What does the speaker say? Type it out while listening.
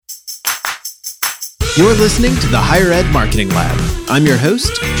You're listening to the Higher Ed Marketing Lab. I'm your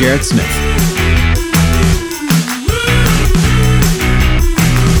host, Jarrett Smith.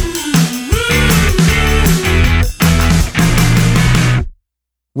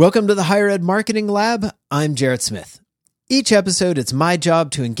 Welcome to the Higher Ed Marketing Lab. I'm Jarrett Smith. Each episode, it's my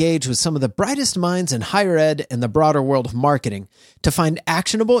job to engage with some of the brightest minds in higher ed and the broader world of marketing to find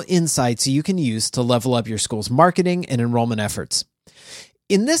actionable insights you can use to level up your school's marketing and enrollment efforts.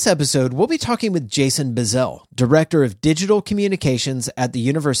 In this episode, we'll be talking with Jason Bizzell, Director of Digital Communications at the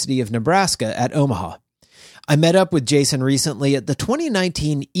University of Nebraska at Omaha. I met up with Jason recently at the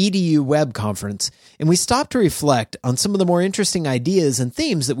 2019 EDU Web Conference, and we stopped to reflect on some of the more interesting ideas and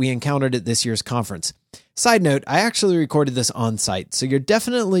themes that we encountered at this year's conference. Side note, I actually recorded this on site, so you're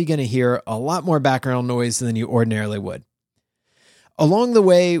definitely going to hear a lot more background noise than you ordinarily would. Along the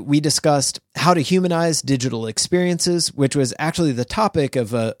way, we discussed how to humanize digital experiences, which was actually the topic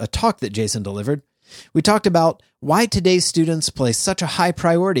of a talk that Jason delivered. We talked about why today's students place such a high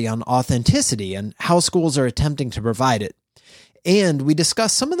priority on authenticity and how schools are attempting to provide it. And we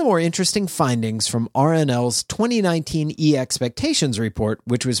discussed some of the more interesting findings from RNL's 2019 E-Expectations report,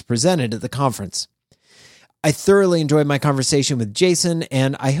 which was presented at the conference. I thoroughly enjoyed my conversation with Jason,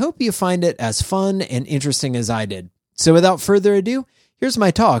 and I hope you find it as fun and interesting as I did. So without further ado, here's my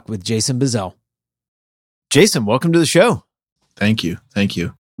talk with Jason Bizzell. Jason, welcome to the show. Thank you.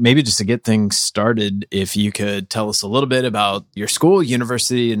 Maybe just to get things started, if you could tell us a little bit about your school,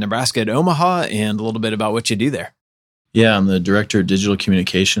 University of Nebraska at Omaha, and a little bit about what you do there. Yeah, I'm the Director of Digital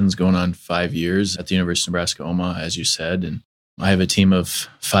Communications going on 5 years at the University of Nebraska, Omaha, as you said. And I have a team of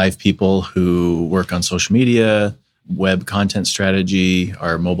 5 people who work on social media, web content strategy,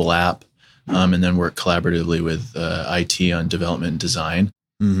 our mobile app, and then work collaboratively with IT on development and design.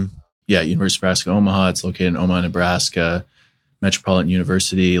 Mm-hmm. Yeah, University of Nebraska, Omaha. It's located in Omaha, Nebraska. Metropolitan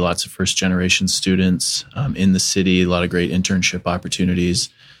University, lots of first-generation students in the city, a lot of great internship opportunities,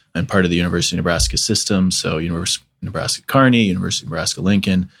 and part of the University of Nebraska system. So University of Nebraska Kearney, University of Nebraska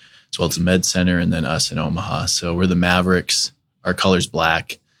Lincoln, as well as the Med Center, and then us in Omaha. So we're the Mavericks. Our color's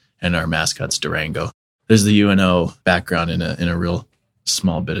black, and our mascot's Durango. There's the UNO background in a real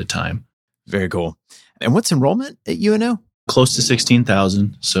small bit of time. Very cool. And what's enrollment at UNO? Close to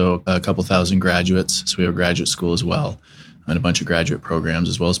 16,000, so a couple thousand graduates. So we have a graduate school as well, and a bunch of graduate programs,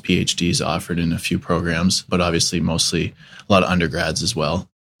 as well as PhDs offered in a few programs, but obviously mostly a lot of undergrads as well.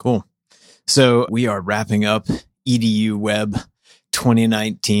 Cool. So we are wrapping up EDU Web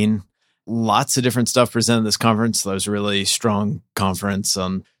 2019. Lots of different stuff presented at this conference. That was a really strong conference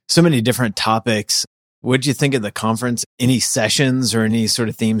on so many different topics. What did you think of the conference? Any sessions or any sort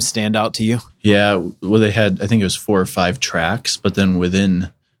of themes stand out to you? Yeah, well, they had, I think it was 4 or 5 tracks, but then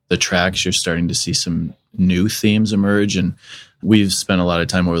within the tracks, you're starting to see some new themes emerge. And we've spent a lot of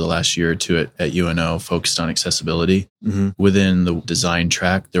time over the last year or two at UNO focused on accessibility. Mm-hmm. Within the design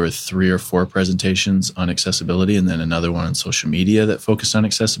track, there were 3 or 4 presentations on accessibility, and then another one on social media that focused on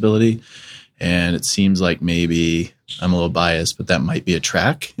accessibility. And it seems like maybe I'm a little biased, but that might be a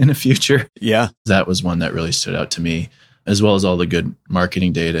track in the future. Yeah. That was one that really stood out to me, as well as all the good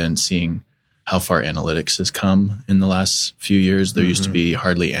marketing data and seeing how far analytics has come in the last few years. There used to be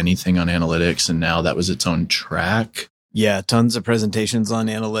hardly anything on analytics, and now that was its own track. Yeah, tons of presentations on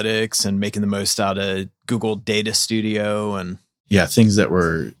analytics and making the most out of Google Data Studio. And yeah, things that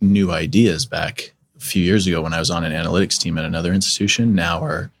were new ideas back a few years ago when I was on an analytics team at another institution now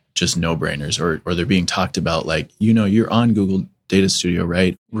are just no-brainers, or they're being talked about like, you're on Google Data Studio,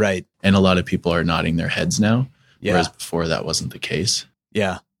 right? Right. And a lot of people are nodding their heads now, Yeah. whereas before that wasn't the case.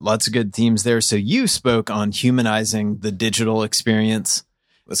 Yeah, lots of good themes there. So you spoke on humanizing the digital experience.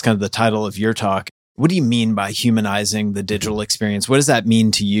 That's kind of the title of your talk. What do you mean by humanizing the digital experience? What does that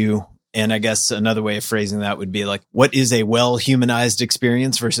mean to you? And I guess another way of phrasing that would be like, what is a well-humanized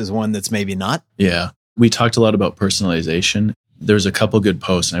experience versus one that's maybe not? Yeah. We talked a lot about personalization. There's a couple good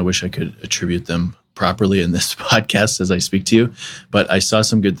posts, and I wish I could attribute them properly in this podcast as I speak to you. But I saw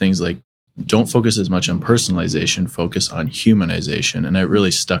some good things like, don't focus as much on personalization, focus on humanization. And that really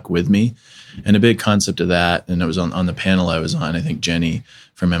stuck with me. And a big concept of that, and it was on the panel I was on, I think Jenny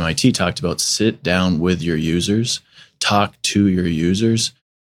from MIT talked about sit down with your users, talk to your users,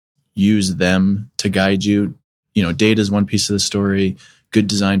 use them to guide you. Data is one piece of the story, good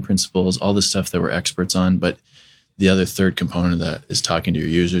design principles, all the stuff that we're experts on. But the other third component of that is talking to your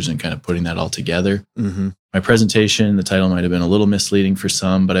users and kind of putting that all together. Mm-hmm. My presentation, the title might have been a little misleading for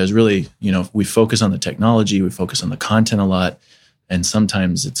some, but I was really, we focus on the technology, we focus on the content a lot, and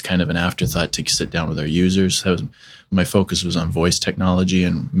sometimes it's kind of an afterthought to sit down with our users. My focus was on voice technology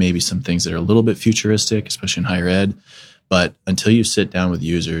and maybe some things that are a little bit futuristic, especially in higher ed. But until you sit down with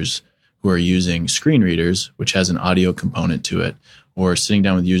users, who are using screen readers, which has an audio component to it, or sitting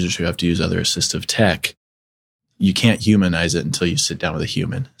down with users who have to use other assistive tech, you can't humanize it until you sit down with a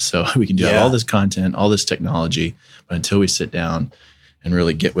human. So we can do all this content, all this technology, but until we sit down and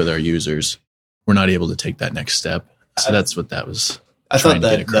really get with our users, we're not able to take that next step. So that's what that was. I thought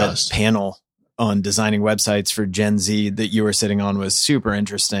that panel on designing websites for Gen Z that you were sitting on was super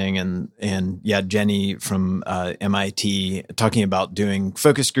interesting. And yeah, Jenny from MIT talking about doing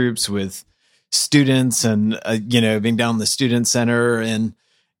focus groups with students and, being down in the student center and,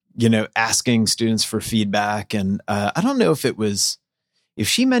 asking students for feedback. And I don't know if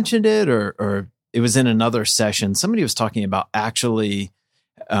she mentioned it or it was in another session. Somebody was talking about actually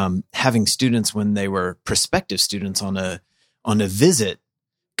having students when they were prospective students on a visit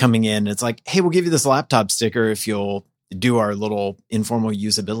coming in. It's like, hey, we'll give you this laptop sticker if you'll do our little informal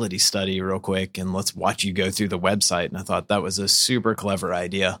usability study real quick, and let's watch you go through the website. And I thought that was a super clever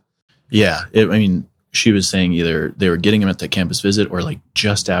idea. Yeah. She was saying either they were getting them at the campus visit or like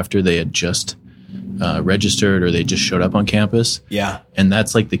just after they had just registered or they just showed up on campus. Yeah. And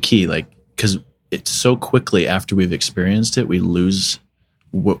that's like the key, because it's so quickly after we've experienced it, we lose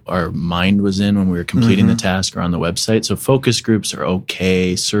what our mind was in when we were completing the task or on the website. So focus groups are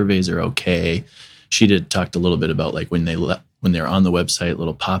okay. Surveys are okay. She talked a little bit about like when they're on the website,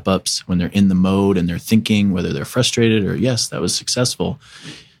 little pop-ups, when they're in the mode and they're thinking whether they're frustrated or yes, that was successful.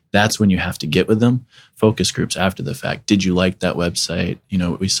 That's when you have to get with them. Focus groups after the fact. Did you like that website?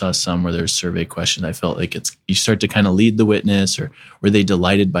 We saw some where there's survey questions. I felt like you start to kind of lead the witness, or were they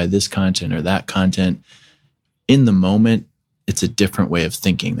delighted by this content or that content? In the moment, it's a different way of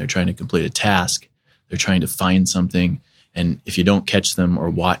thinking. They're trying to complete a task. They're trying to find something. And if you don't catch them or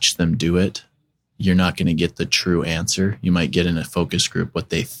watch them do it, you're not going to get the true answer. You might get in a focus group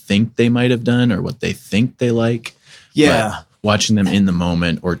what they think they might have done or what they think they like. Yeah. But watching them in the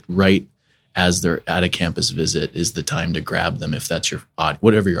moment or right as they're at a campus visit is the time to grab them if that's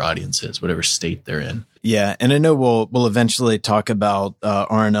whatever your audience is, whatever state they're in. Yeah, and I know we'll eventually talk about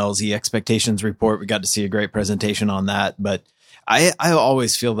RNL's expectations report. We got to see a great presentation on that, but I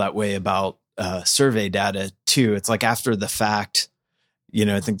always feel that way about survey data too. It's like after the fact,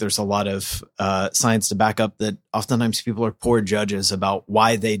 I think there's a lot of science to back up that oftentimes people are poor judges about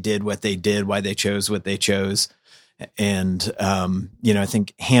why they did what they did, why they chose what they chose. And, I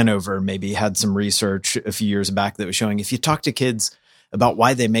think Hanover maybe had some research a few years back that was showing if you talk to kids about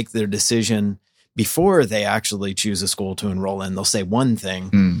why they make their decision before they actually choose a school to enroll in, they'll say one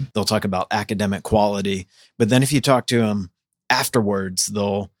thing. They'll talk about academic quality. But then if you talk to them afterwards,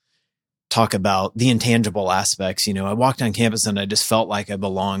 they'll talk about the intangible aspects. I walked on campus and I just felt like I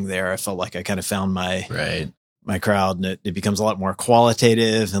belonged there. I felt like I kind of found my crowd, and it becomes a lot more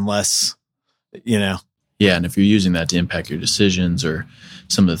qualitative and less, Yeah, and if you're using that to impact your decisions or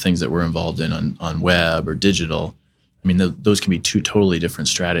some of the things that we're involved in on web or digital, those can be two totally different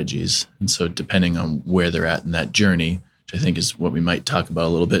strategies. And so depending on where they're at in that journey, which I think is what we might talk about a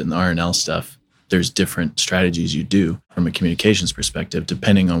little bit in the RNL stuff, there's different strategies you do from a communications perspective,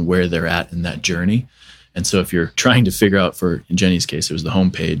 depending on where they're at in that journey. And so if you're trying to figure out, in Jenny's case, it was the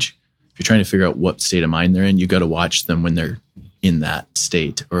homepage. If you're trying to figure out what state of mind they're in, you got to watch them when they're in that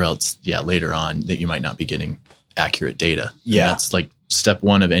state, or else, later on that you might not be getting accurate data. Yeah. And that's like step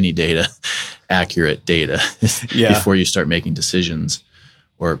one of any data, accurate data before you start making decisions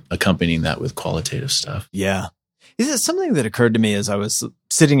or accompanying that with qualitative stuff. Yeah. Is it something that occurred to me as I was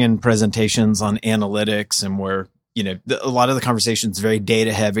sitting in presentations on analytics and where, a lot of the conversation is very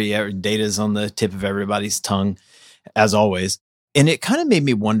data heavy. Data is on the tip of everybody's tongue, as always. And it kind of made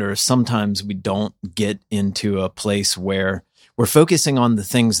me wonder if sometimes we don't get into a place where we're focusing on the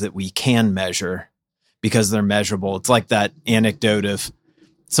things that we can measure because they're measurable. It's like that anecdote of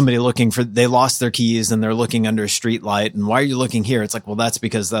somebody they lost their keys and they're looking under a street light. And why are you looking here? It's like, well, that's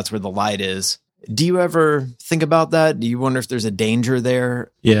because that's where the light is. Do you ever think about that? Do you wonder if there's a danger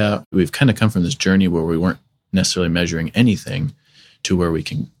there? Yeah, we've kind of come from this journey where we weren't necessarily measuring anything to where we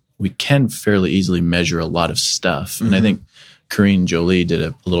can fairly easily measure a lot of stuff. And I think Corinne Jolie did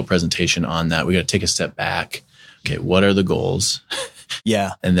a little presentation on that. We got to take a step back. Okay, what are the goals?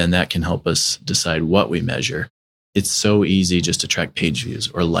 Yeah. And then that can help us decide what we measure. It's so easy just to track page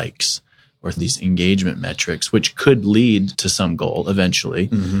views or likes or these engagement metrics, which could lead to some goal eventually.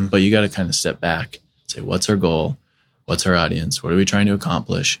 But you got to kind of step back, say, what's our goal? What's our audience? What are we trying to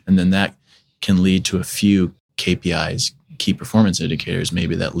accomplish? And then that can lead to a few KPIs, key performance indicators,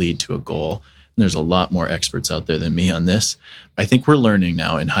 maybe that lead to a goal. And there's a lot more experts out there than me on this. I think we're learning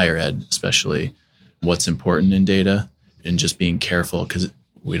now in higher ed, especially, what's important in data and just being careful because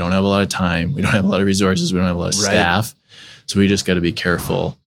we don't have a lot of time. We don't have a lot of resources. We don't have a lot of staff. So we just got to be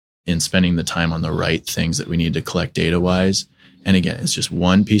careful in spending the time on the right things that we need to collect data-wise. And again, it's just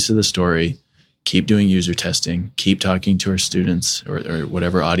one piece of the story. Keep doing user testing, keep talking to our students or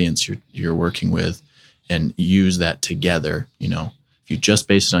whatever audience you're working with, and use that together. If you just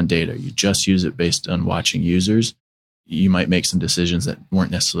base it on data, you just use it based on watching users, you might make some decisions that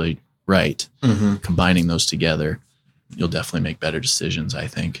weren't necessarily right. Mm-hmm. Combining those together, you'll definitely make better decisions, I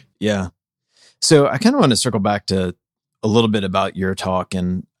think. Yeah. So I kind of want to circle back to a little bit about your talk.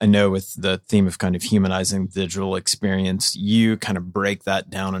 And I know with the theme of kind of humanizing the digital experience, you kind of break that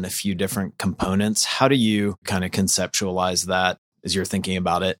down in a few different components. How do you kind of conceptualize that as you're thinking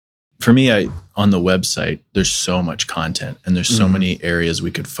about it? For me, on the website, there's so much content and there's so many areas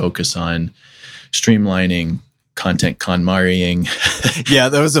we could focus on streamlining, content KonMariing. Yeah,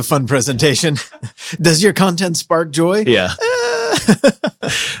 that was a fun presentation. Does your content spark joy? Yeah.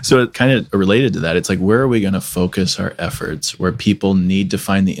 So it kind of related to that. It's like, where are we going to focus our efforts where people need to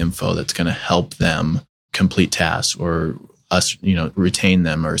find the info that's going to help them complete tasks or us, retain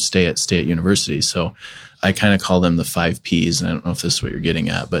them or stay at university. So I kind of call them the 5 Ps. And I don't know if this is what you're getting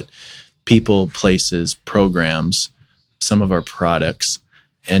at, but people, places, programs, some of our products.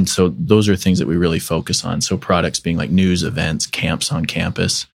 And so those are things that we really focus on. So products being like news, events, camps on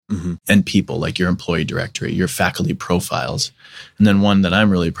campus, and people like your employee directory, your faculty profiles. And then one that I'm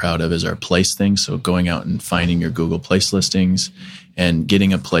really proud of is our place thing. So going out and finding your Google Place listings and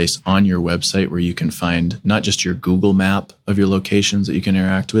getting a place on your website where you can find not just your Google map of your locations that you can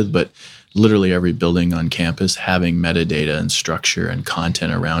interact with, but literally every building on campus having metadata and structure and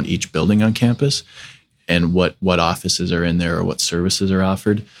content around each building on campus and what offices are in there or what services are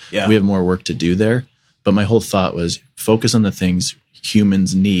offered. Yeah. We have more work to do there. But my whole thought was focus on the things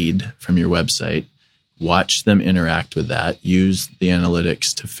humans need from your website, watch them interact with that, use the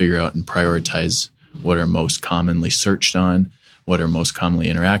analytics to figure out and prioritize what are most commonly searched on, what are most commonly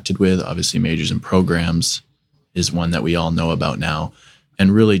interacted with. Obviously, majors and programs is one that we all know about now,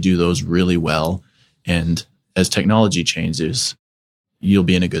 and really do those really well. And as technology changes, you'll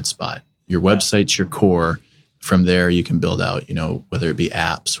be in a good spot. Your website's your core. From there, you can build out, whether it be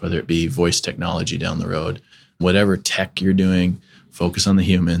apps, whether it be voice technology down the road, whatever tech you're doing, focus on the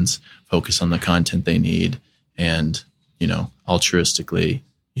humans, focus on the content they need. And, altruistically,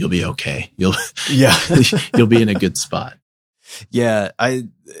 you'll be okay. You'll be in a good spot. Yeah. I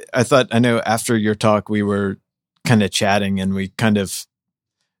know after your talk, we were kind of chatting and we kind of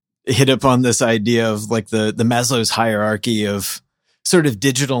hit upon this idea of like the Maslow's hierarchy of sort of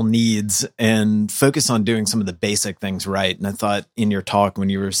digital needs and focus on doing some of the basic things right. And I thought in your talk when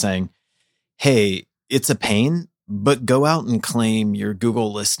you were saying, hey, it's a pain, but go out and claim your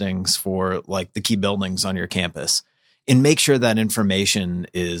Google listings for like the key buildings on your campus and make sure that information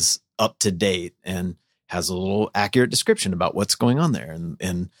is up to date and has a little accurate description about what's going on there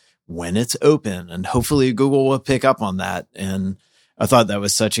and when it's open. And hopefully Google will pick up on that. And I thought that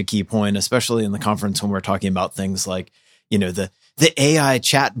was such a key point, especially in the conference when we're talking about things like, the AI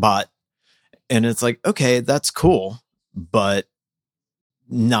chatbot. And it's like, okay, that's cool, but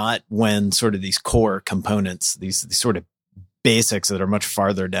not when sort of these core components, these sort of basics that are much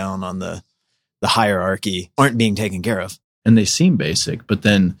farther down on the hierarchy aren't being taken care of. And they seem basic, but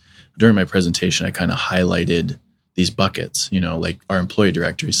then during my presentation, I kind of highlighted these buckets, like our employee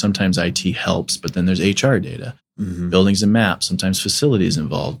directory. Sometimes IT helps, but then there's HR data, buildings and maps, sometimes facilities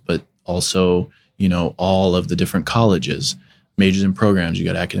involved, but also, all of the different colleges, majors and programs. You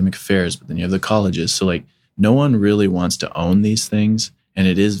got academic affairs, but then you have the colleges. So like no one really wants to own these things. And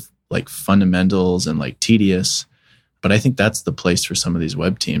it is like fundamentals and like tedious. But I think that's the place for some of these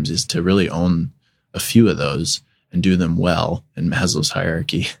web teams is to really own a few of those and do them well. And Maslow's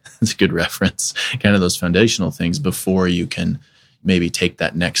hierarchy, it's a good reference, kind of those foundational things before you can maybe take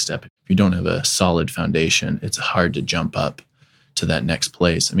that next step. If you don't have a solid foundation, it's hard to jump up to that next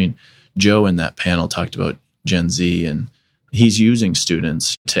place. I mean, Joe in that panel talked about Gen Z and he's using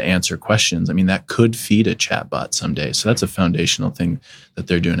students to answer questions. I mean, that could feed a chatbot someday. So that's a foundational thing that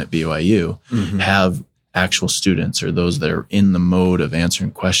they're doing at BYU. Have actual students or those that are in the mode of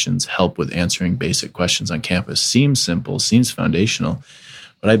answering questions help with answering basic questions on campus. Seems simple, seems foundational,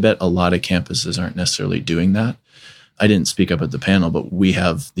 but I bet a lot of campuses aren't necessarily doing that. I didn't speak up at the panel, but we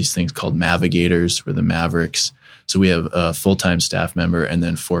have these things called Navigators. We're the Mavericks. So we have a full-time staff member and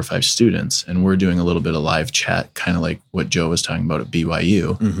then 4 or 5 students. And we're doing a little bit of live chat, kind of like what Joe was talking about at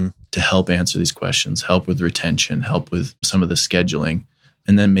BYU, to help answer these questions, help with retention, help with some of the scheduling.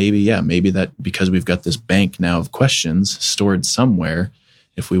 And then maybe that because we've got this bank now of questions stored somewhere,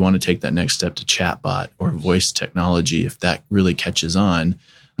 if we want to take that next step to chatbot or voice technology, if that really catches on,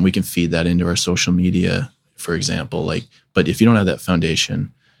 we can feed that into our social media, for example. But if you don't have that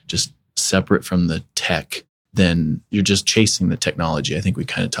foundation, just separate from the tech, then you're just chasing the technology. I think we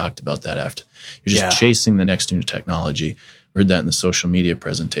kind of talked about that after. You're just chasing the next new technology. We heard that in the social media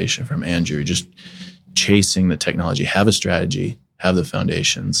presentation from Andrew. You're just chasing the technology. Have a strategy, have the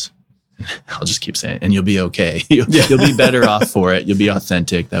foundations. I'll just keep saying it, and you'll be okay. You'll be better off for it. You'll be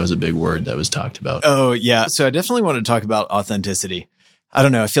authentic. That was a big word that was talked about. Oh, yeah. So I definitely want to talk about authenticity. I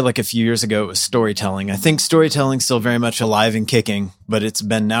don't know. I feel like a few years ago it was storytelling. I think storytelling's still very much alive and kicking, but it's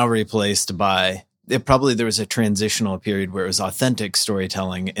been now replaced by, there was a transitional period where it was authentic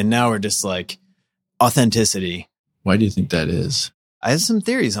storytelling, and now we're just like authenticity. Why do you think that is? I have some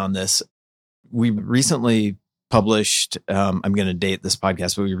theories on this. We recently published, I'm going to date this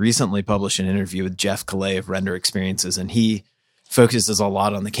podcast, but we recently published an interview with Jeff Calais of Render Experiences, and he focuses a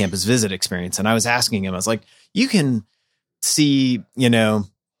lot on the campus visit experience. And I was asking him, I was like, you can see,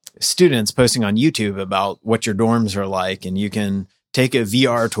 students posting on YouTube about what your dorms are like, and you can take a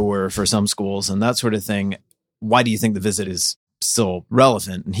VR tour for some schools and that sort of thing. Why do you think the visit is still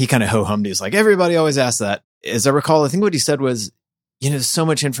relevant? And he kind of ho-hummed. He was like, everybody always asks that. As I recall, I think what he said was, there's so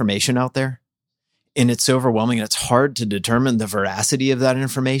much information out there, and it's so overwhelming, and it's hard to determine the veracity of that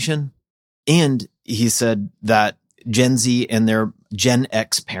information. And he said that Gen Z and their Gen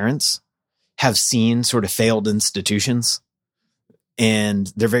X parents have seen sort of failed institutions,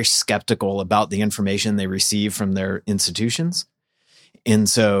 and they're very skeptical about the information they receive from their institutions. And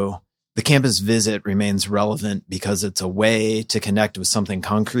so the campus visit remains relevant because it's a way to connect with something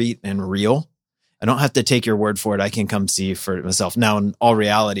concrete and real. I don't have to take your word for it. I can come see for myself. Now, in all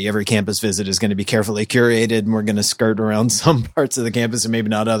reality, every campus visit is going to be carefully curated, and we're going to skirt around some parts of the campus and maybe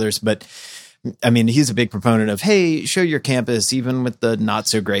not others. But I mean, he's a big proponent of, hey, show your campus, even with the not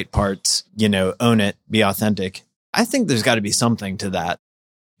so great parts, own it, be authentic. I think there's got to be something to that.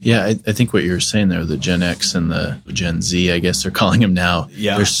 Yeah, I think what you're saying there, the Gen X and the Gen Z, I guess they're calling them now,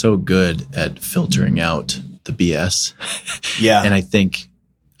 they're so good at filtering out the BS. Yeah. And I think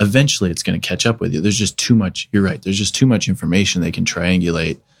eventually it's going to catch up with you. There's just too much. You're right. There's just too much information they can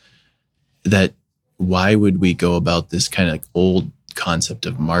triangulate. That why would we go about this kind of like old concept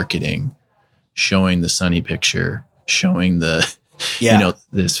of marketing, showing the sunny picture, showing the,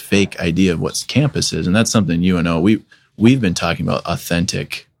 this fake idea of what campus is. And that's something we've been talking about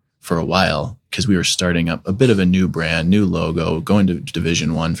authentic for a while, because we were starting up a bit of a new brand, new logo, going to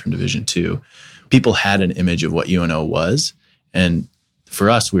Division I from Division II. People had an image of what UNO was. And for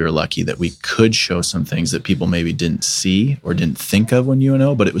us, we were lucky that we could show some things that people maybe didn't see or didn't think of when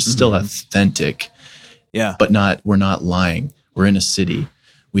UNO, but it was still authentic. Yeah. But we're not lying. We're in a city.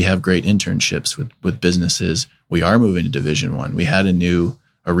 We have great internships with businesses. We are moving to Division I. We had a new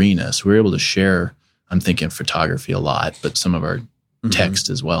arena. So we were able to share, I'm thinking photography a lot, but some of our text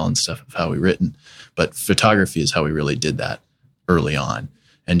as well and stuff of how we written. But photography is how we really did that early on,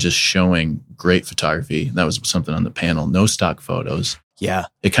 and just showing great photography. That was something on the panel. No stock photos. Yeah.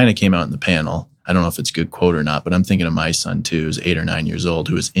 It kind of came out in the panel. I don't know if it's a good quote or not, but I'm thinking of my son too, who's 8 or 9 years old,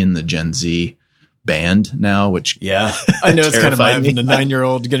 who is in the Gen Z band now, which I know it's kind of having a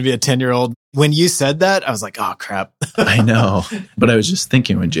 9-year-old going to be a 10-year-old. When you said that, I was like, oh crap. I know. But I was just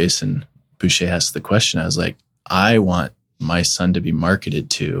thinking when Jason Boucher asked the question, I was like, I want my son to be marketed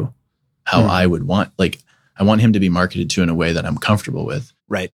to how I would want, I want him to be marketed to in a way that I'm comfortable with.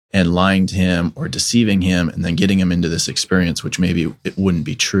 Right. And lying to him or deceiving him and then getting him into this experience, which maybe it wouldn't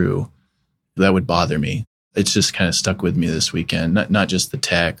be true, that would bother me. It's just kind of stuck with me this weekend. Not just the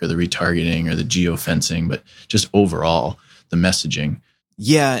tech or the retargeting or the geofencing, but just overall the messaging.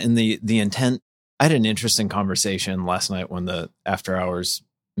 Yeah. And the intent. I had an interesting conversation last night when the after hours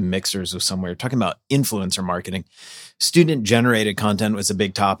mixers was somewhere talking about influencer marketing. Student generated content was a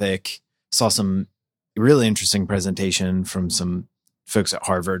big topic. Saw some really interesting presentation from some folks at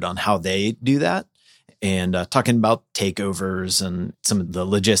Harvard on how they do that, and talking about takeovers and some of the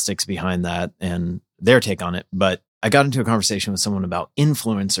logistics behind that and their take on it. But I got into a conversation with someone about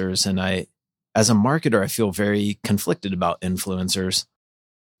influencers, and as a marketer, I feel very conflicted about influencers.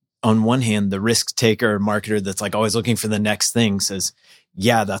 On one hand, the risk taker marketer that's like always looking for the next thing says,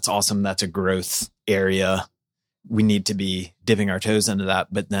 yeah, that's awesome. That's a growth area. We need to be dipping our toes into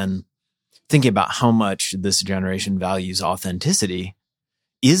that. But then thinking about how much this generation values authenticity.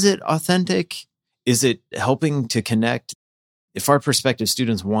 Is it authentic? Is it helping to connect? If our prospective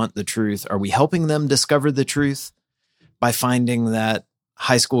students want the truth, are we helping them discover the truth by finding that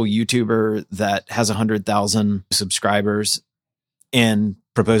high school YouTuber that has 100,000 subscribers and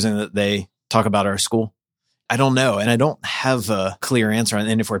proposing that they talk about our school? I don't know. And I don't have a clear answer on,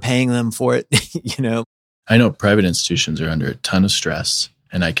 and if we're paying them for it, I know private institutions are under a ton of stress,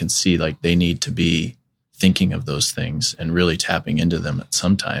 and I can see they need to be thinking of those things and really tapping into them at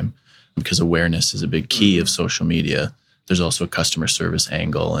some time, because awareness is a big key of social media. There's also a customer service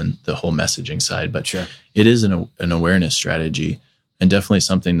angle and the whole messaging side, but Sure. it is an awareness strategy, and definitely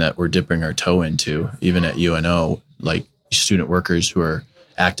something that we're dipping our toe into, even at UNO, like student workers who are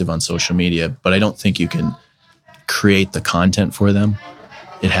active on social media. But I don't think you can create the content for them.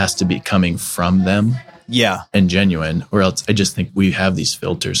 It has to be coming from them. Yeah. And genuine, or else I just think we have these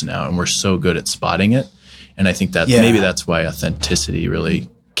filters now and we're so good at spotting it. And I think that maybe that's why authenticity really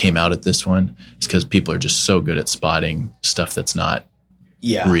came out at this one. It's because people are just so good at spotting stuff that's not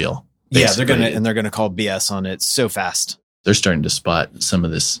real. Basically. Yeah, they're gonna call BS on it so fast. They're starting to spot some of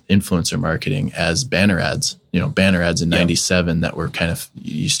this influencer marketing as banner ads. Banner ads in 97 that were kind of,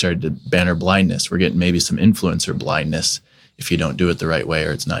 you started to banner blindness. We're getting maybe some influencer blindness if you don't do it the right way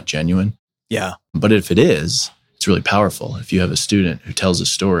or it's not genuine. Yeah. But if it is, it's really powerful. If you have a student who tells a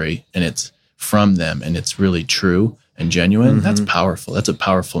story and it's from them and it's really true and genuine, that's powerful. That's a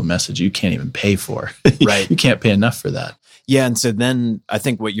powerful message you can't even pay for. Right. You can't pay enough for that. Yeah. And so then I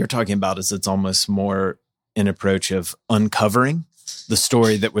think what you're talking about is it's almost more an approach of uncovering the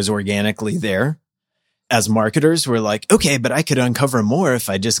story that was organically there. As marketers, we're like, okay, but I could uncover more if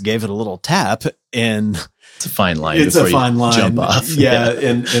I just gave it a little tap. And it's a fine line. It's a fine line. Jump off. Yeah.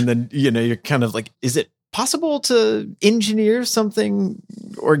 And then, you're kind of like, is it possible to engineer something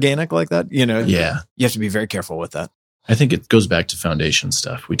organic like that? Yeah. You have to be very careful with that. I think it goes back to foundation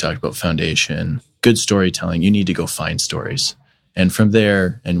stuff. We talked about foundation, good storytelling. You need to go find stories. And from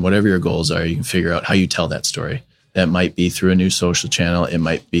there, and whatever your goals are, you can figure out how you tell that story. That might be through a new social channel. It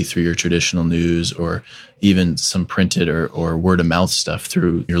might be through your traditional news, or even some printed or word of mouth stuff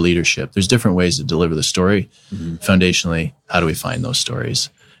through your leadership. There's different ways to deliver the story. Foundationally, how do we find those stories?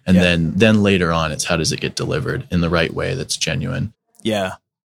 And then later on, it's how does it get delivered in the right way that's genuine? Yeah.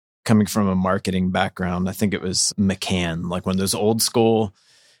 Coming from a marketing background, I think it was McCann, like one of those old school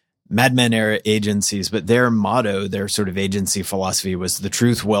Mad Men era agencies, but their motto, their sort of agency philosophy was the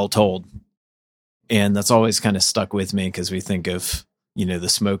truth well told. And that's always kind of stuck with me because we think of, the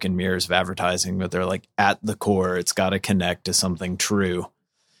smoke and mirrors of advertising, but they're like at the core, it's got to connect to something true.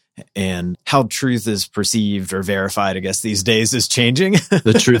 And how truth is perceived or verified, I guess these days is changing.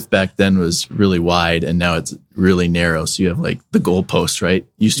 The truth back then was really wide and now it's really narrow. So you have like the goalposts, right?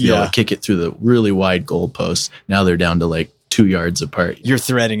 You used to be able to kick it through the really wide goalposts. Now they're down to like 2 yards apart. You're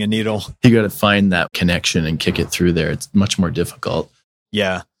threading a needle. You got to find that connection and kick it through there. It's much more difficult.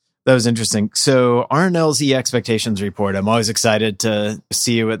 Yeah, that was interesting. So R&L's E-Expectations report, I'm always excited to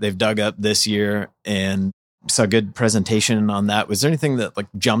see what they've dug up this year, and saw a good presentation on that. Was there anything that like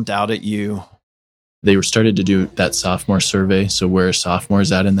jumped out at you? They were started to do that sophomore survey. So where are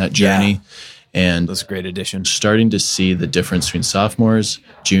sophomores at in that journey? And that's a great addition. Starting to see the difference between sophomores,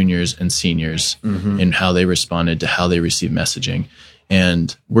 juniors, and seniors and how they responded to how they receive messaging.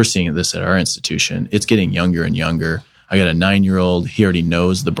 And we're seeing this at our institution. It's getting younger and younger. I got a 9-year-old. He already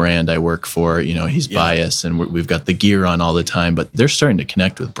knows the brand I work for. He's biased and we've got the gear on all the time, but they're starting to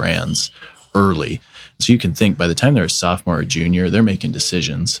connect with brands early. So you can think by the time they're a sophomore or junior, they're making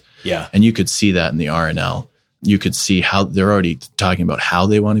decisions. Yeah. And you could see that in the R&L. You could see how they're already talking about how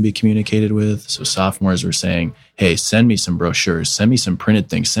they want to be communicated with. So sophomores were saying, hey, send me some brochures, send me some printed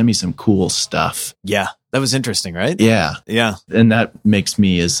things, send me some cool stuff. Yeah. That was interesting, right? Yeah. Yeah. And that makes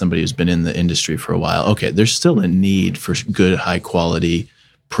me, as somebody who's been in the industry for a while, okay, there's still a need for good, high quality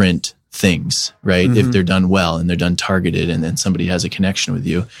print things, right? If they're done well and they're done targeted and then somebody has a connection with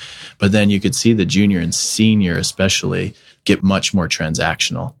you. But then you could see the junior and senior especially get much more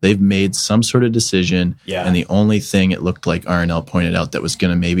transactional. They've made some sort of decision. Yeah. And the only thing it looked like R&L pointed out that was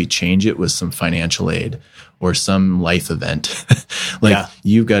going to maybe change it was some financial aid or some life event.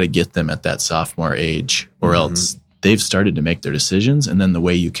 You've got to get them at that sophomore age or else they've started to make their decisions. And then the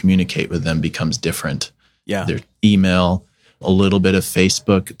way you communicate with them becomes different. Yeah. Their email, a little bit of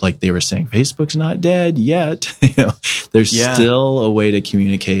Facebook, like they were saying, Facebook's not dead yet. There's still a way to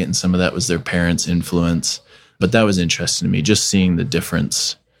communicate. And some of that was their parents' influence. But that was interesting to me, just seeing the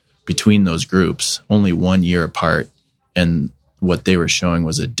difference between those groups, only 1 year apart. And what they were showing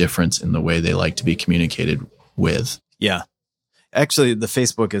was a difference in the way they like to be communicated with. Yeah. Actually, the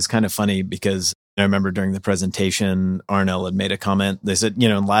Facebook is kind of funny because I remember during the presentation, R&L had made a comment. They said,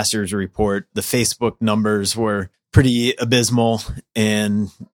 in last year's report, the Facebook numbers were pretty abysmal.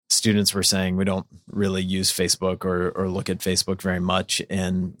 And students were saying, we don't really use Facebook or look at Facebook very much.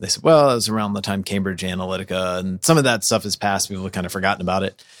 And they said, well, it was around the time Cambridge Analytica and some of that stuff has passed. People have kind of forgotten about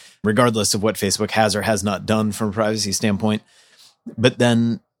it, regardless of what Facebook has or has not done from a privacy standpoint. But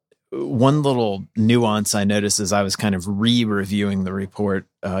then one little nuance I noticed as I was kind of re-reviewing the report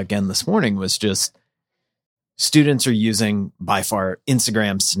again this morning was just students are using by far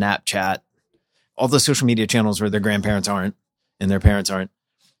Instagram, Snapchat, all the social media channels where their grandparents aren't and their parents aren't.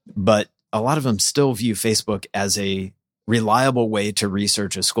 But a lot of them still view Facebook as a reliable way to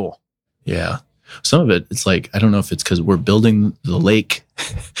research a school. Yeah. Some of it, it's like, I don't know if it's because we're building the lake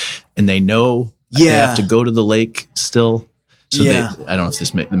and they know they have to go to the lake still. So I don't know if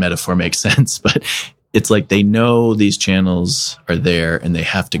the metaphor makes sense, but it's like they know these channels are there and they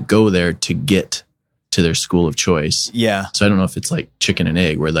have to go there to get to their school of choice. Yeah. So I don't know if it's like chicken and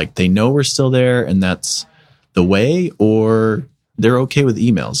egg where like they know we're still there and that's the way, or they're okay with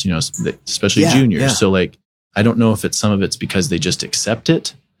emails, especially juniors. Yeah. So like, I don't know if some of it's because they just accept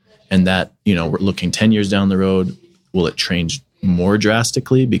it and that, we're looking 10 years down the road. Will it change more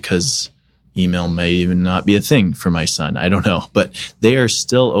drastically because email may even not be a thing for my son? I don't know, but they are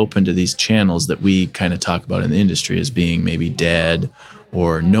still open to these channels that we kind of talk about in the industry as being maybe dead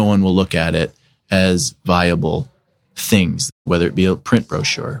or no one will look at it as viable things, whether it be a print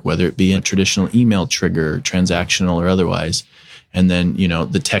brochure, whether it be a traditional email trigger, transactional or otherwise. And then,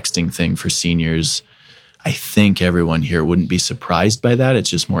 the texting thing for seniors, I think everyone here wouldn't be surprised by that. It's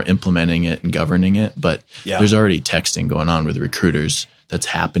just more implementing it and governing it. But there's already texting going on with recruiters that's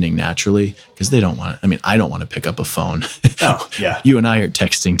happening naturally because they don't want to. I don't want to pick up a phone. Oh, yeah. You and I are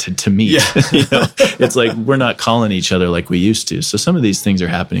texting to meet. Yeah. It's like we're not calling each other like we used to. So some of these things are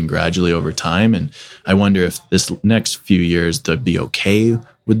happening gradually over time. And I wonder if this next few years they'll be okay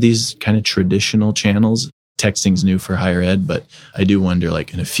with these kind of traditional channels. Texting's new for higher ed, but I do wonder,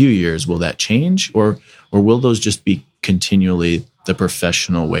 like in a few years, will that change or will those just be continually the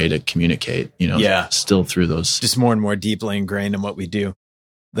professional way to communicate, still through those? Just more and more deeply ingrained in what we do.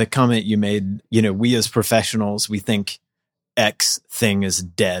 The comment you made, we as professionals, we think X thing is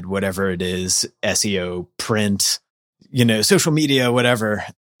dead, whatever it is, SEO, print, social media, whatever,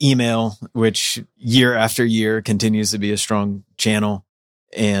 email, which year after year continues to be a strong channel.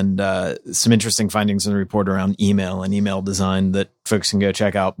 And some interesting findings in the report around email and email design that folks can go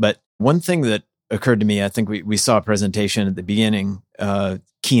check out. But one thing that occurred to me, I think we saw a presentation at the beginning,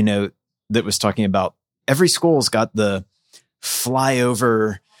 keynote that was talking about every school's got the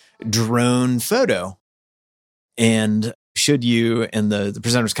flyover drone photo. And should you, and the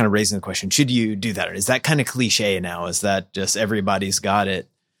presenter's kind of raising the question, should you do that? Or is that kind of cliche now? Is that just everybody's got it?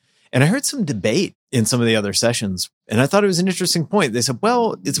 And I heard some debate in some of the other sessions. And I thought it was an interesting point. They said,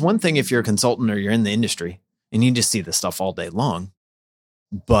 well, it's one thing if you're a consultant or you're in the industry and you just see this stuff all day long,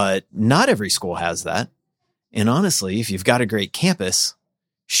 but not every school has that. And honestly, if you've got a great campus,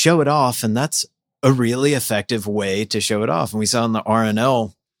 show it off. And that's a really effective way to show it off. And we saw in the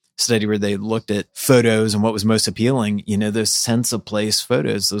RNL study where they looked at photos and what was most appealing, those sense of place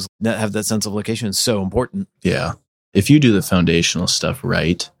photos, those that have that sense of location is so important. Yeah. If you do the foundational stuff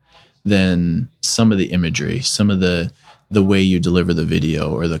right, then some of the imagery, some of the way you deliver the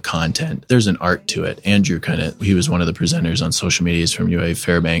video or the content, there's an art to it. Andrew he was one of the presenters on social media. He's from UA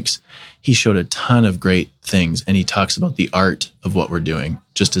Fairbanks. He showed a ton of great things and he talks about the art of what we're doing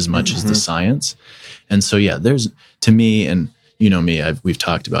just as much as the science. And so, there's, to me, and me, we've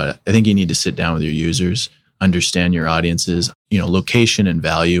talked about it. I think you need to sit down with your users, understand your audiences. Location and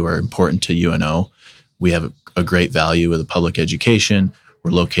value are important to UNO. We have a great value with a public education. We're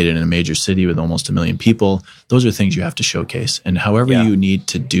located in a major city with almost 1 million people. Those are things you have to showcase. And however you need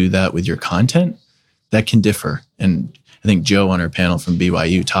to do that with your content, that can differ. And I think Joe on our panel from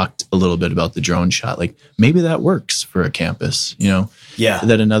BYU talked a little bit about the drone shot. Like maybe that works for a campus,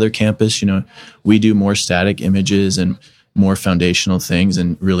 that another campus, we do more static images and more foundational things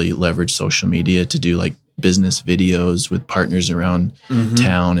and really leverage social media to do like business videos with partners around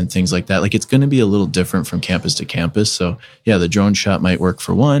town and things like that. Like it's going to be a little different from campus to campus. So the drone shot might work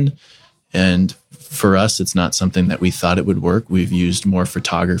for one. And for us, it's not something that we thought it would work. We've used more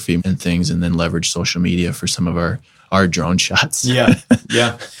photography and things and then leveraged social media for some of our drone shots.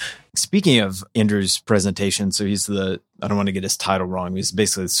 Yeah. Speaking of Andrew's presentation, so he's I don't want to get his title wrong. He's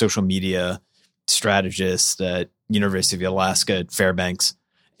basically the social media strategist at University of Alaska at Fairbanks.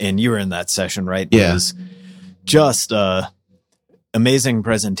 And you were in that session, right? Yeah. It was just a amazing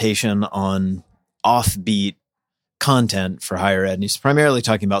presentation on offbeat content for higher ed. And he's primarily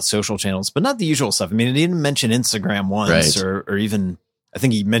talking about social channels, but not the usual stuff. He didn't mention Instagram once or even, I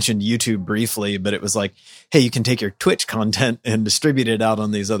think he mentioned YouTube briefly, but it was like, hey, you can take your Twitch content and distribute it out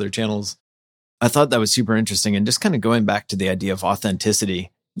on these other channels. I thought that was super interesting. And just kind of going back to the idea of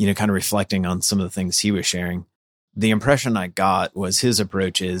authenticity, kind of reflecting on some of the things he was sharing. The impression I got was his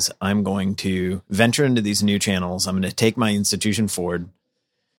approach is I'm going to venture into these new channels. I'm going to take my institution forward.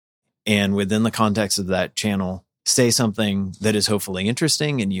 And within the context of that channel, say something that is hopefully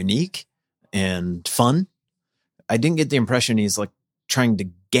interesting and unique and fun. I didn't get the impression he's like trying to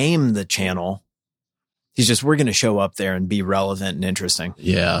game the channel. He's just, we're going to show up there and be relevant and interesting.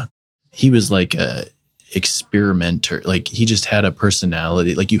 Yeah. He was like a experimenter. Like he just had a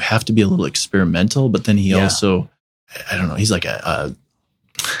personality. Like you have to be a little experimental, but then he also, I don't know, he's like a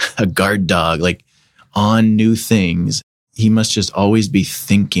guard dog, like on new things. He must just always be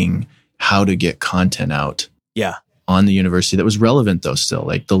thinking how to get content out. Yeah. On the university that was relevant though still,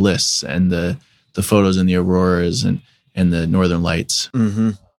 like the lists and the photos and the auroras and the northern lights.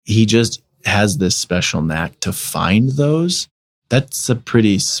 Mm-hmm. He just has this special knack to find those. That's a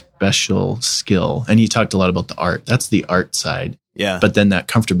pretty special skill. And he talked a lot about the art. That's the art side. Yeah. But then that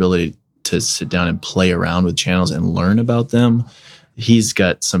comfortability to sit down and play around with channels and learn about them, he's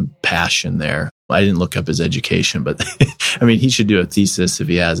got some passion there. I didn't look up his education, but I mean, he should do a thesis if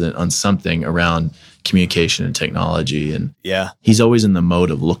he hasn't on something around communication and technology. And he's always in the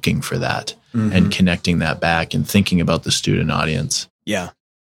mode of looking for that and connecting that back and thinking about the student audience. Yeah.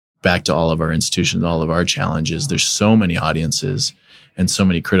 Back to all of our institutions, all of our challenges. There's so many audiences and so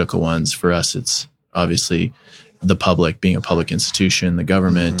many critical ones. For us, it's obviously the public, being a public institution, the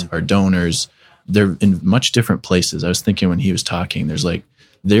government, our donors. They're in much different places. I was thinking when he was talking,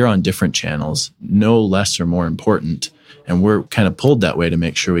 they're on different channels, no less or more important. And we're kind of pulled that way to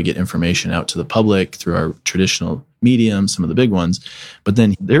make sure we get information out to the public through our traditional mediums, some of the big ones. But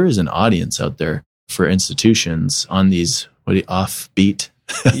then there is an audience out there for institutions on these offbeat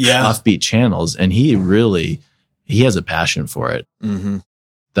channels. And he has a passion for it. Mm-hmm.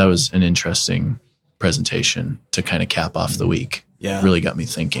 That was an interesting presentation to kind of cap off the week. Yeah. Really got me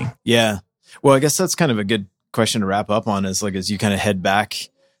thinking. Yeah. Well, I guess that's kind of a good question to wrap up on is like, as you kind of head back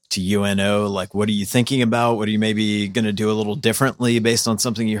to UNO, like, what are you thinking about? What are you maybe going to do a little differently based on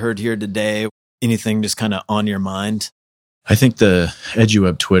something you heard here today? Anything just kind of on your mind? I think the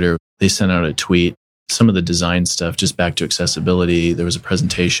EduWeb Twitter, they sent out a tweet. Some of the design stuff, just back to accessibility. There was a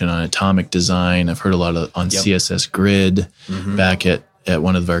presentation on atomic design. I've heard a lot on CSS Grid back at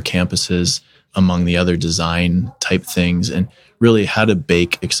one of our campuses, among the other design type things, and really how to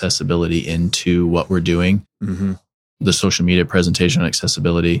bake accessibility into what we're doing. Mm-hmm. The social media presentation on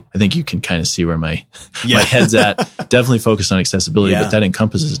accessibility, I think you can kind of see where my head's at. Definitely focused on accessibility, but that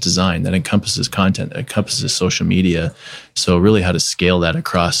encompasses design, that encompasses content, that encompasses social media. So really how to scale that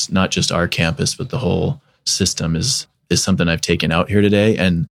across not just our campus, but the whole system is something I've taken out here today.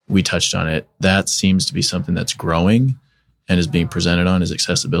 And we touched on it. That seems to be something that's growing and is being presented on is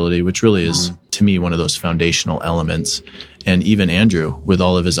accessibility, which really is, to me, one of those foundational elements. And even Andrew, with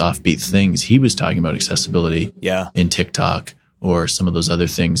all of his offbeat things, he was talking about accessibility in TikTok or some of those other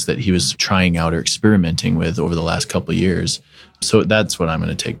things that he was trying out or experimenting with over the last couple of years. So that's what I'm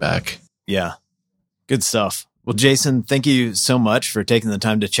going to take back. Yeah. Good stuff. Well, Jason, thank you so much for taking the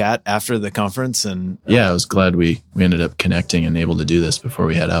time to chat after the conference. And I was glad we ended up connecting and able to do this before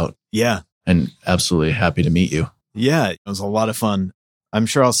we head out. Yeah. And absolutely happy to meet you. Yeah, it was a lot of fun. I'm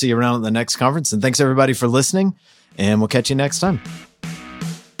sure I'll see you around at the next conference. And thanks everybody for listening. And we'll catch you next time. The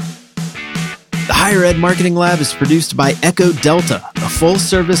Higher Ed Marketing Lab is produced by Echo Delta, a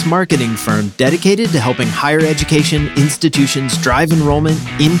full-service marketing firm dedicated to helping higher education institutions drive enrollment,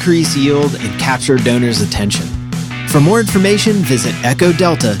 increase yield, and capture donors' attention. For more information, visit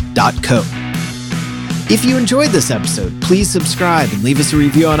echodelta.co. If you enjoyed this episode, please subscribe and leave us a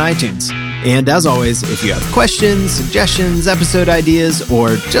review on iTunes. And as always, if you have questions, suggestions, episode ideas,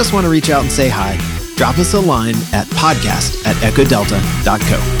 or just want to reach out and say hi, drop us a line at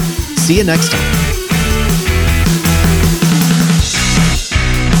podcast@echodelta.co. See you next time.